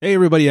Hey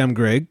everybody, I'm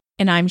Greg.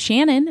 And I'm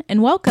Shannon,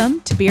 and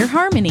welcome to Beer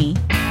Harmony.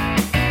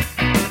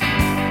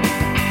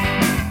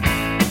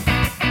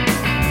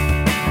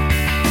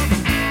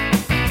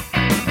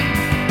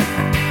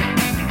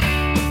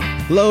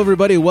 Hello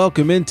everybody,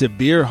 welcome into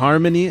Beer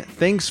Harmony.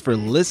 Thanks for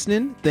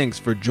listening, thanks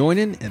for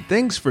joining, and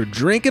thanks for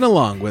drinking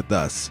along with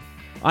us.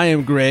 I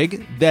am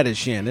Greg, that is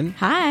Shannon.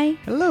 Hi.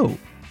 Hello.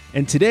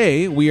 And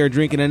today we are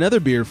drinking another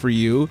beer for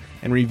you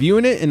and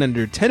reviewing it in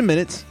under 10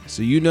 minutes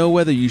so you know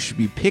whether you should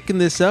be picking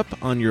this up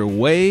on your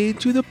way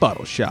to the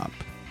bottle shop.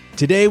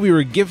 Today we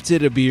were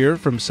gifted a beer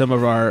from some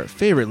of our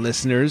favorite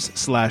listeners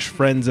 /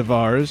 friends of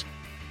ours.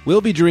 We'll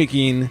be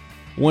drinking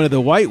one of the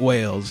white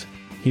whales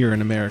here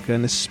in America,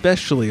 and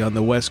especially on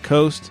the West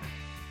Coast.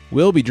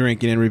 We'll be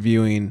drinking and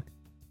reviewing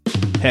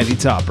Heady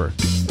Topper.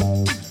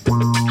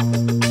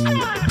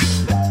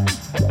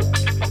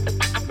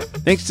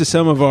 Thanks to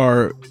some of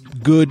our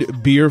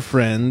good beer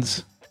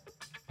friends,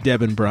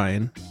 Deb and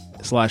Brian,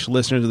 /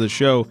 listeners of the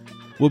show,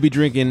 we'll be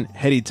drinking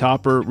Heady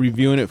Topper,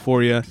 reviewing it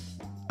for you.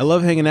 I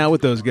love hanging out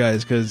with those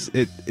guys because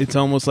it's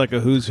almost like a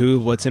who's who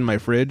of what's in my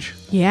fridge.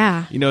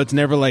 Yeah. You know, it's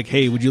never like,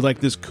 hey, would you like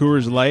this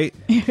Coors Light?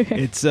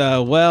 It's,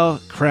 well,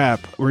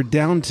 crap. We're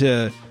down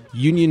to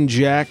Union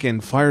Jack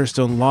and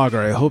Firestone Lager.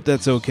 I hope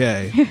that's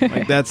okay.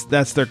 Like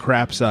that's their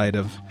crap side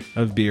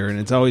of beer, and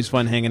it's always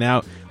fun hanging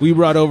out. We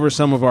brought over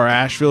some of our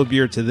Asheville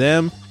beer to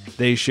them.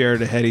 They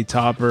shared a Heady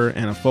Topper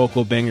and a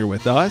Focal Banger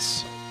with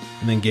us,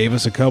 and then gave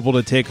us a couple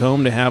to take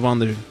home to have on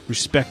the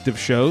respective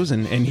shows.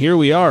 And here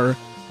we are,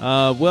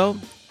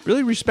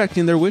 really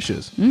respecting their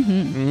wishes.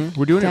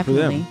 We're doing Definitely. it for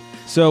them.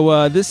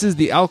 So this is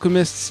the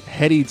Alchemist's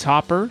Heady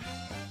Topper.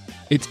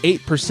 It's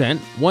 8%,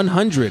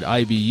 100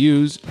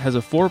 IBUs, has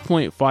a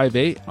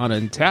 4.58 on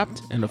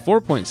Untapped and a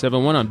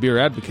 4.71 on Beer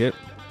Advocate.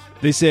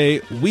 They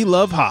say, we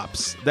love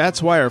hops.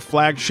 That's why our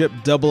flagship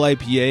double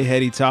IPA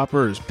Heady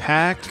Topper is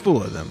packed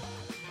full of them.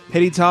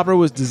 Heady Topper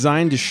was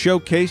designed to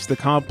showcase the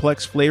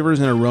complex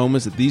flavors and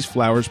aromas that these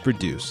flowers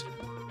produce.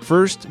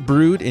 First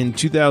brewed in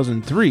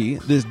 2003,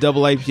 this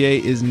double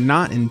IPA is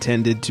not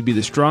intended to be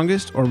the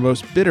strongest or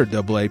most bitter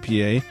double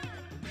IPA.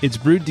 It's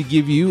brewed to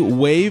give you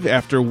wave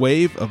after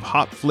wave of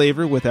hop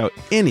flavor without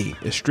any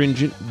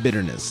astringent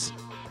bitterness.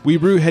 We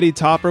brew Heady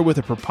Topper with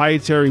a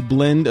proprietary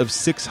blend of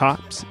 6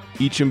 hops,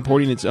 each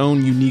importing its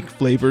own unique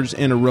flavors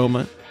and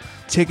aroma.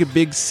 Take a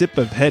big sip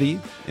of Heady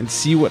and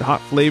see what hop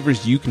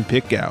flavors you can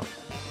pick out.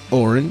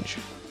 Orange,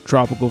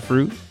 tropical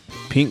fruit,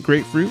 pink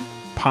grapefruit,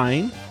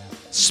 pine,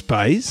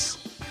 spice.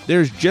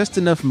 There's just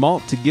enough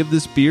malt to give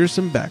this beer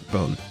some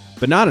backbone,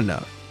 but not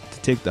enough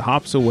to take the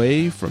hops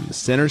away from the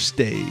center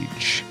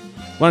stage.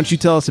 Why don't you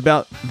tell us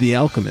about The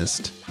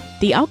Alchemist?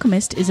 The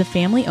Alchemist is a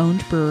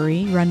family-owned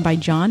brewery run by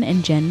John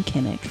and Jen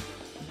Kinnick,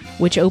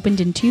 which opened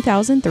in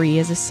 2003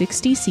 as a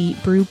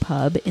 60-seat brew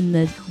pub in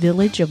the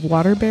village of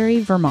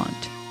Waterbury,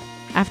 Vermont.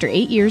 After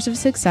 8 years of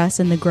success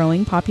and the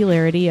growing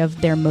popularity of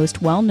their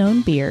most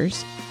well-known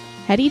beers,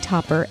 Heady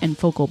Topper and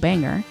Focal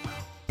Banger,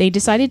 they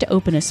decided to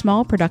open a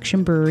small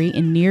production brewery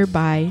in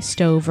nearby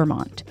Stowe,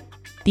 Vermont.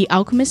 The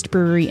Alchemist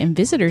Brewery and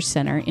Visitors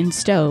Center in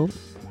Stowe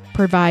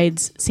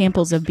provides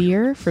samples of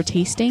beer for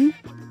tasting,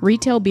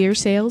 retail beer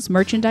sales,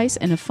 merchandise,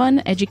 and a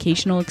fun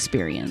educational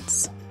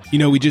experience. You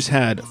know, we just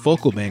had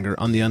Focal Banger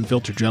on The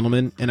Unfiltered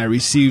Gentleman, and I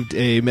received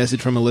a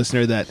message from a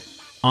listener that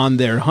on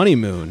their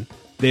honeymoon,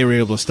 they were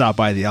able to stop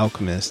by The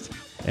Alchemist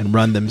and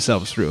run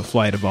themselves through a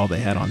flight of all they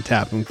had on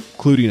tap,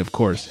 including, of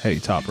course, Heady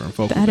Topper and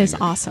Focal Banger. That is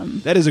awesome.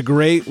 That is a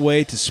great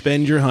way to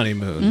spend your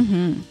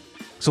honeymoon.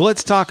 So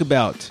let's talk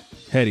about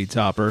Heady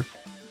Topper.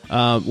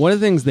 One of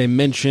the things they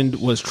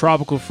mentioned was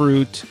tropical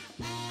fruit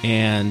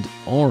and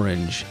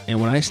orange.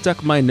 And when I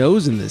stuck my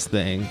nose in this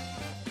thing,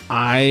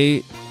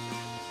 I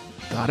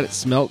thought it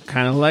smelled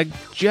kind of like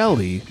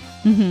jelly.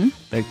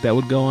 Like that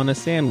would go on a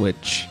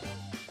sandwich.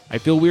 I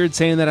feel weird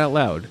saying that out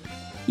loud.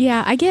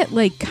 Yeah, I get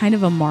like kind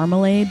of a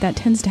marmalade that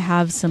tends to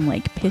have some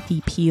like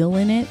pithy peel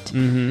in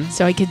it.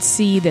 So I could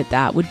see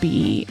that would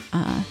be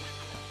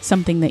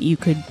something that you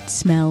could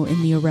smell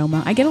in the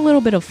aroma. I get a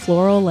little bit of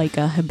floral, like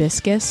a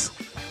hibiscus,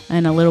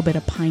 and a little bit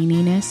of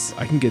pininess.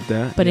 I can get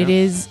that. But yeah. it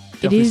is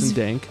some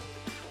dank.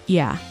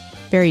 Yeah,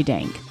 very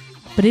dank.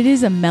 But it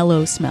is a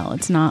mellow smell.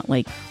 It's not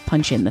like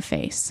punch in the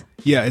face.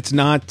 Yeah, it's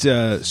not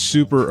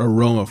super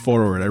aroma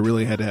forward. I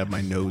really had to have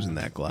my nose in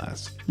that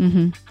glass.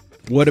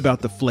 What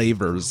about the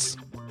flavors?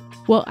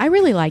 Well, I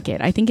really like it.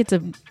 I think it's a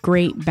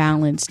great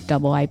balanced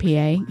double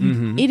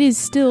IPA. It is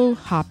still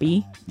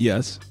hoppy.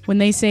 Yes. When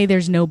they say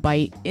there's no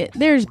bite,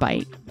 there's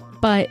bite.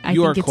 But I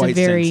think it's quite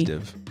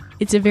sensitive.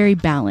 It's a very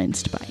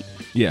balanced bite.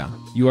 Yeah,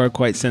 you are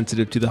quite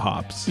sensitive to the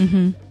hops.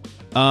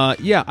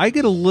 Yeah, I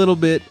get a little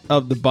bit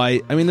of the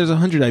bite. I mean, there's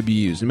 100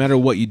 IBUs. No matter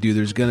what you do,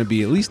 there's going to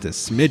be at least a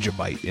smidge of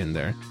bite in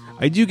there.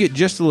 I do get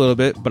just a little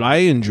bit, but I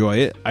enjoy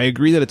it. I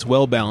agree that it's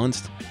well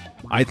balanced.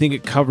 I think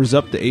it covers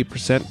up the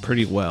 8%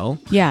 pretty well.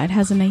 Yeah, it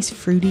has a nice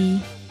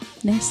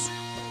fruitiness.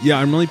 Yeah,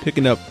 I'm really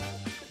picking up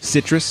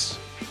citrus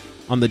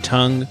on the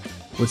tongue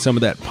with some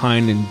of that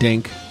pine and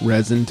dank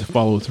resin to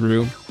follow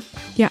through.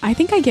 Yeah, I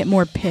think I get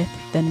more pith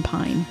than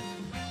pine.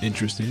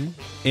 Interesting.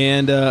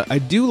 And I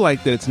do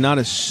like that it's not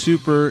a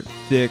super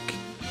thick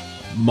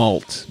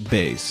malt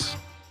base.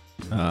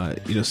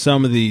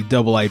 Some of the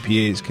double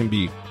IPAs can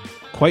be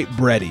quite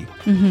bready,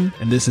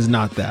 and this is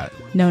not that.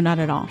 No, not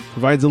at all.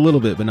 Provides a little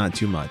bit, but not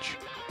too much.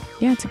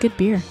 Yeah, it's a good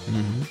beer.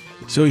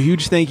 So a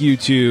huge thank you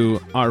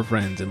to our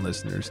friends and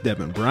listeners, Deb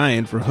and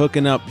Brian, for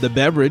hooking up the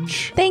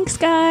beverage. Thanks,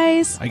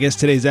 guys. I guess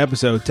today's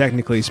episode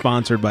technically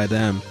sponsored by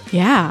them.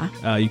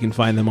 Yeah. You can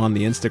find them on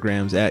the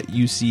Instagrams at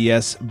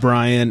UCS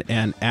Brian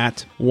and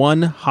at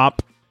 1hop,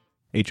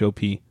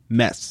 HOP,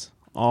 mess.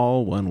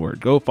 All one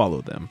word. Go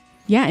follow them.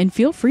 Yeah, and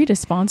feel free to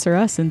sponsor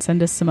us and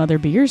send us some other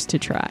beers to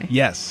try.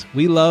 Yes,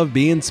 we love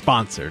being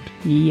sponsored.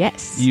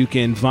 Yes. You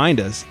can find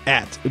us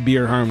at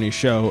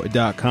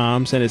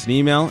beerharmonyshow.com. Send us an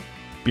email,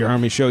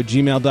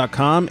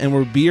 beerharmonyshow@gmail.com, and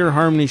we're Beer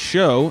Harmony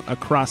Show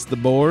across the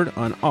board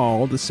on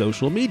all the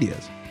social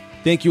medias.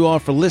 Thank you all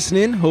for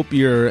listening. Hope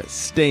you're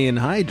staying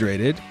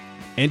hydrated,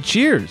 and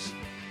cheers.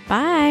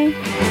 Bye.